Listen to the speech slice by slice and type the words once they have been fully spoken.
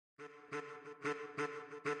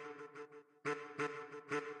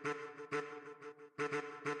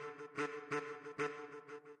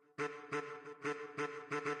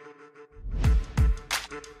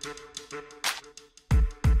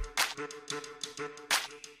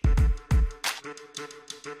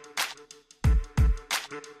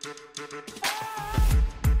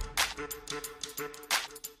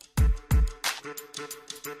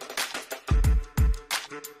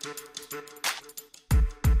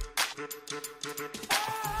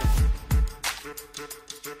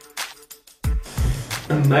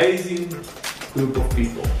Amazing group of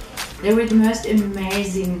people. They were the most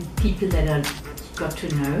amazing people that I got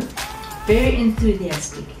to know. Very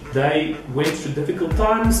enthusiastic. They went through difficult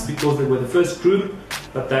times because they were the first group,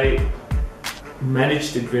 but they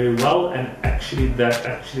managed it very well, and that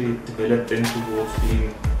actually developed them towards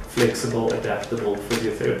being flexible, adaptable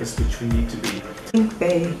physiotherapists, which we need to be. I think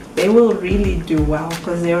they will really do well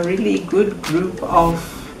because they're a really good group of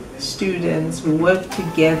students who work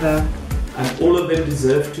together. And all of them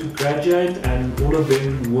deserve to graduate, and all of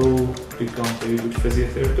them will become very good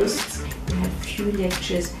physiotherapists. We had few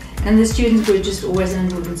lectures, and the students were just always on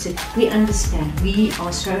board and said, "We understand, we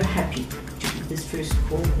are so happy to do this first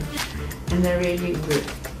cohort." And they really were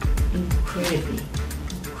incredibly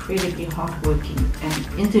hardworking and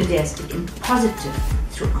enthusiastic and positive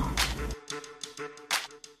throughout.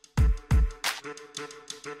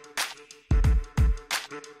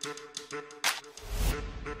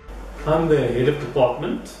 I'm the head of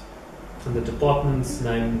department, and the department's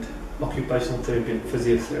named Occupational Therapy and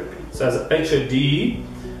Physiotherapy. So as a HOD,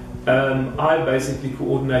 I basically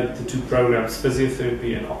coordinate the two programs,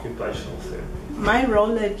 physiotherapy and occupational therapy. My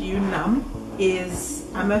role at UNAM is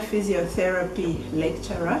I'm a physiotherapy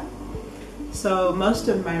lecturer. So most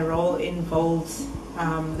of my role involves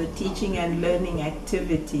the teaching and learning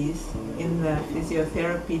activities in the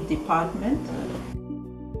physiotherapy department.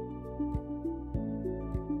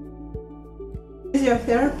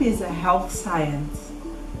 Physiotherapy is a health science.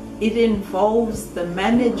 It involves the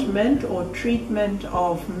management or treatment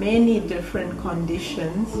of many different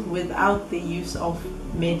conditions without the use of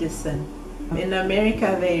medicine. In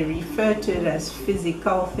America, they refer to it as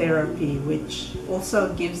physical therapy, which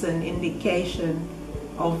also gives an indication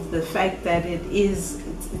of the fact that it's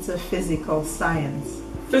a physical science.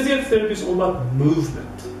 Physiotherapy is all about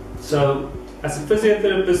movement. So as a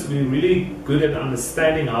physiotherapist, we're really good at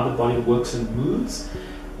understanding how the body works and moves,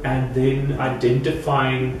 and then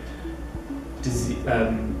identifying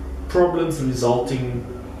problems resulting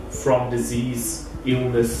from disease,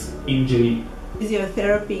 illness, injury.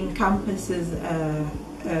 Physiotherapy encompasses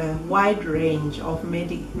a wide range of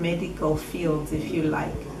medical fields, if you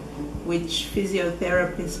like, which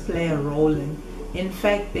physiotherapists play a role in. In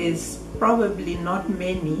fact, there's probably not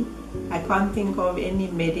many. I can't think of any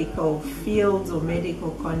medical fields or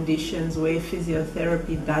medical conditions where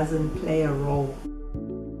physiotherapy doesn't play a role.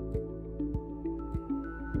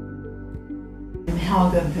 I'm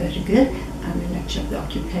Helga Verger. I'm a lecturer of the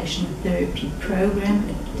Occupational Therapy program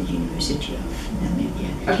at the University of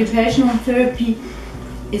Namibia. Occupational therapy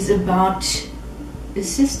is about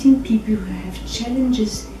assisting people who have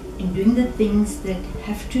challenges in doing the things that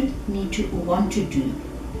have to, need to, or want to do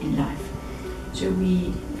in life. So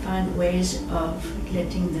we find ways of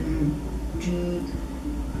letting them do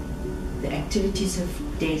the activities of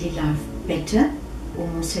daily life better or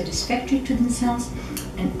more satisfactory to themselves,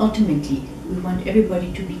 and ultimately we want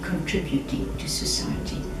everybody to be contributing to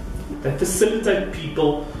society. They facilitate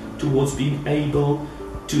people towards being able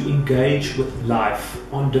to engage with life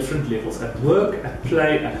on different levels, at work, at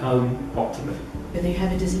play, at home, optimally. Whether you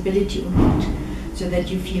have a disability or not, so that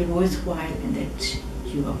you feel worthwhile and that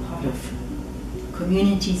you are part of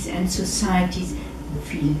communities and societies and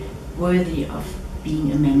feel worthy of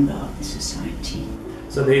being a member of the society.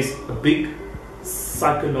 So there's a big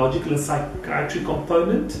psychological and psychiatric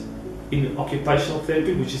component in occupational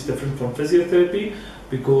therapy, which is different from physiotherapy,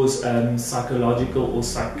 because psychological or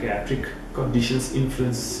psychiatric conditions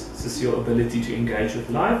influences your ability to engage with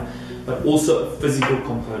life, but also a physical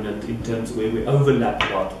component in terms where we overlap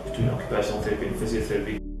a lot between occupational therapy and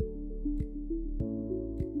physiotherapy.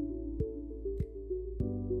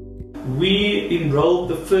 We enrolled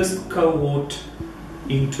the first cohort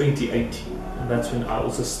in 2018, and that's when I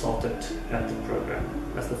also started at the program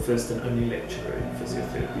as the first and only lecturer in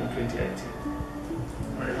physiotherapy in 2018.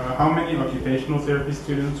 How many occupational therapy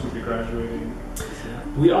students will be graduating this year?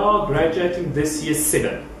 We are graduating this year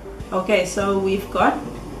 7. Okay, so we've got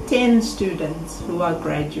 10 students who are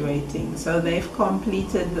graduating. So they've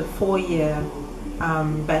completed the 4-year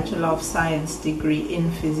Bachelor of Science degree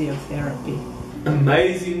in physiotherapy.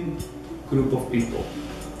 Amazing group of people.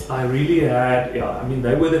 I really had,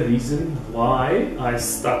 they were the reason why I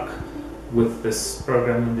stuck with this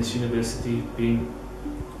program and this university, being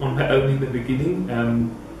on my own in the beginning.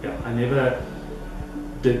 I never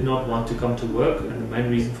did not want to come to work, and the main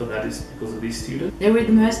reason for that is because of these students. They were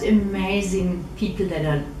the most amazing people that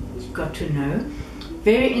I got to know.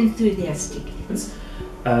 Very enthusiastic.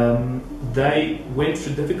 They went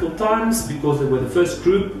through difficult times because they were the first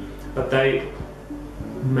group, but they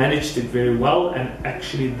managed it very well, and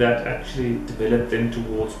that actually developed them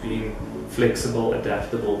towards being flexible,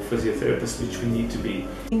 adaptable physiotherapists, which we need to be.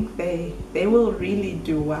 I think they will really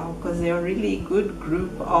do well because they're a really good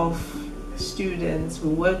group of students who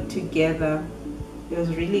work together.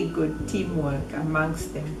 There's really good teamwork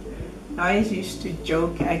amongst them. I used to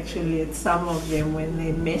joke actually at some of them when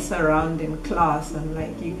they mess around in class. I'm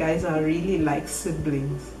like, you guys are really like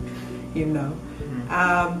siblings, you know.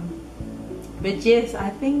 But yes, I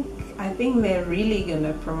think they're really going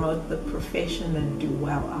to promote the profession and do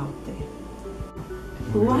well out there.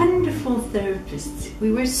 Wonderful therapists.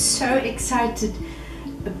 We were so excited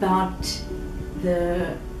about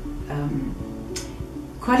the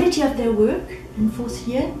quality of their work in fourth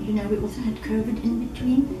year. You know, we also had COVID in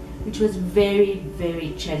between, which was very,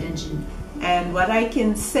 very challenging. And what I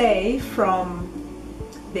can say from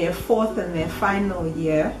their fourth and their final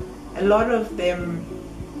year, a lot of them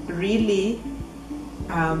really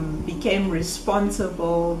became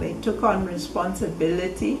responsible. They took on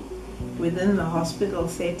responsibility within the hospital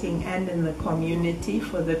setting and in the community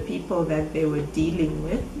for the people that they were dealing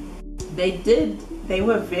with. They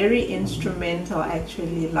were very instrumental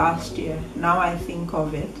actually last year, now I think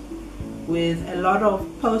of it, with a lot of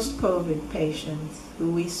post-COVID patients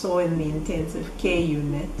who we saw in the intensive care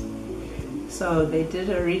unit. So they did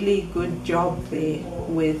a really good job there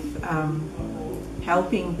with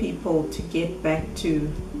helping people to get back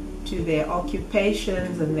to their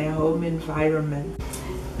occupations and their home environment.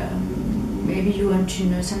 Maybe you want to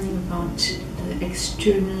know something about the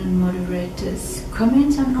external moderators'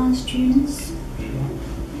 comments on our students.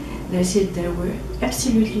 They said they were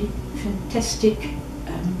absolutely fantastic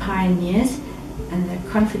pioneers, and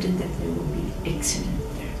they're confident that they will be excellent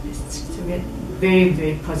therapists. So we had very,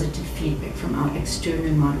 very positive feedback from our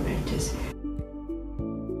external moderators.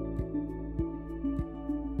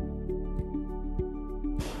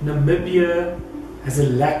 Namibia has a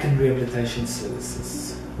lack in rehabilitation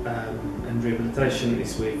services, and rehabilitation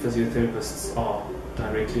is where physiotherapists are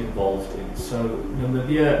directly involved in. So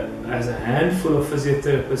Namibia has a handful of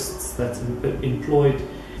physiotherapists that's employed.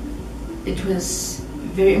 It was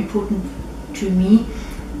very important to me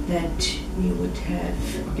that we would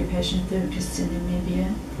have occupational therapists in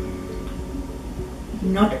Namibia,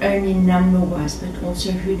 not only number-wise, but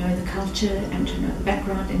also who know the culture and who know the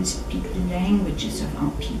background and speak the languages of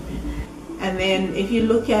our people. And then if you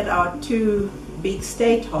look at our two big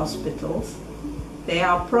state hospitals, they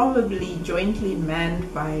are probably jointly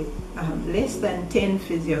manned by less than 10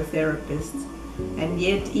 physiotherapists, and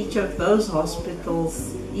yet each of those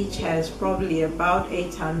hospitals each has probably about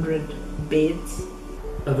 800 beds.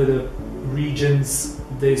 Over the regions,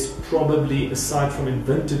 there's probably, aside from in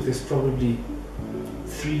Windhoek, there's probably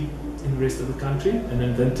 3 in the rest of the country, and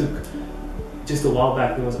in Windhoek, just a while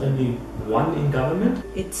back, there was only 1 in government.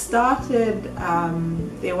 It started,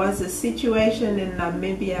 there was a situation in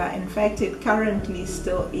Namibia, in fact it currently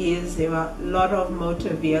still is, there were a lot of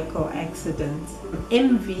motor vehicle accidents.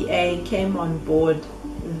 MVA came on board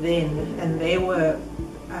then, and they were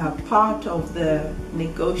part of the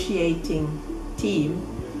negotiating team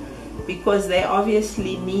because they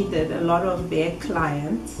obviously needed a lot of their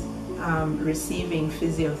clients receiving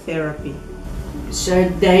physiotherapy. So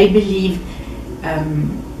they believe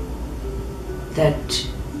that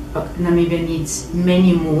Namibia needs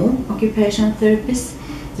many more occupational therapists.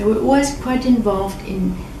 They were always quite involved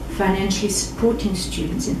in financially supporting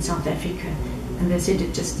students in South Africa, and they said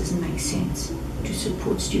it just doesn't make sense to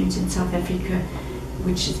support students in South Africa,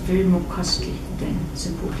 which is very more costly than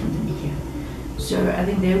supporting them here. So I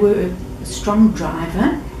think they were a strong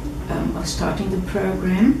driver of starting the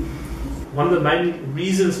program. One of the main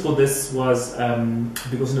reasons for this was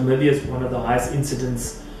because Namibia is one of the highest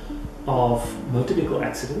incidents of motor vehicle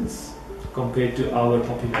accidents compared to our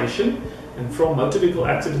population, and from motor vehicle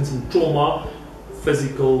accidents and trauma,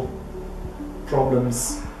 physical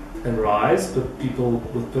problems arise with people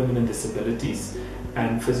with permanent disabilities,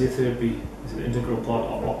 and physiotherapy is an integral part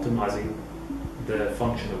of optimizing the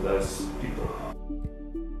function of those people.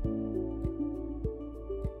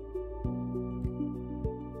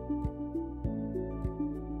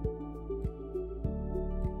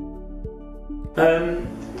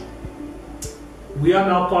 We are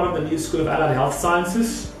now part of the new School of Allied Health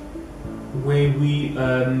Sciences, where we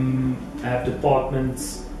have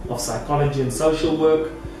departments of psychology and social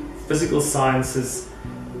work, physical sciences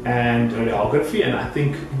and radiography, and I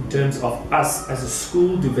think in terms of us as a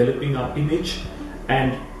school developing our image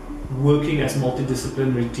and working as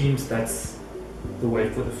multidisciplinary teams, that's the way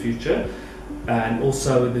for the future. And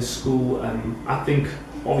also in the school, I think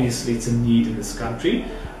obviously it's a need in this country.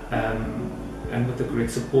 and with the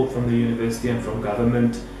correct support from the university and from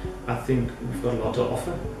government, I think we've got a lot to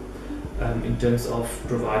offer in terms of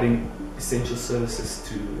providing essential services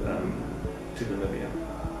to Namibia.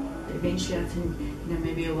 Eventually, I think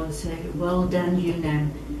Namibia will say, well done,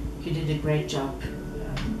 UNAM. You did a great job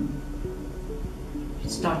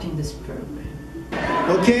starting this program.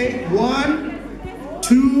 Okay, 1,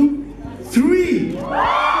 2, 3.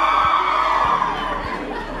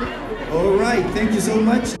 All right, thank you so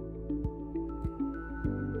much.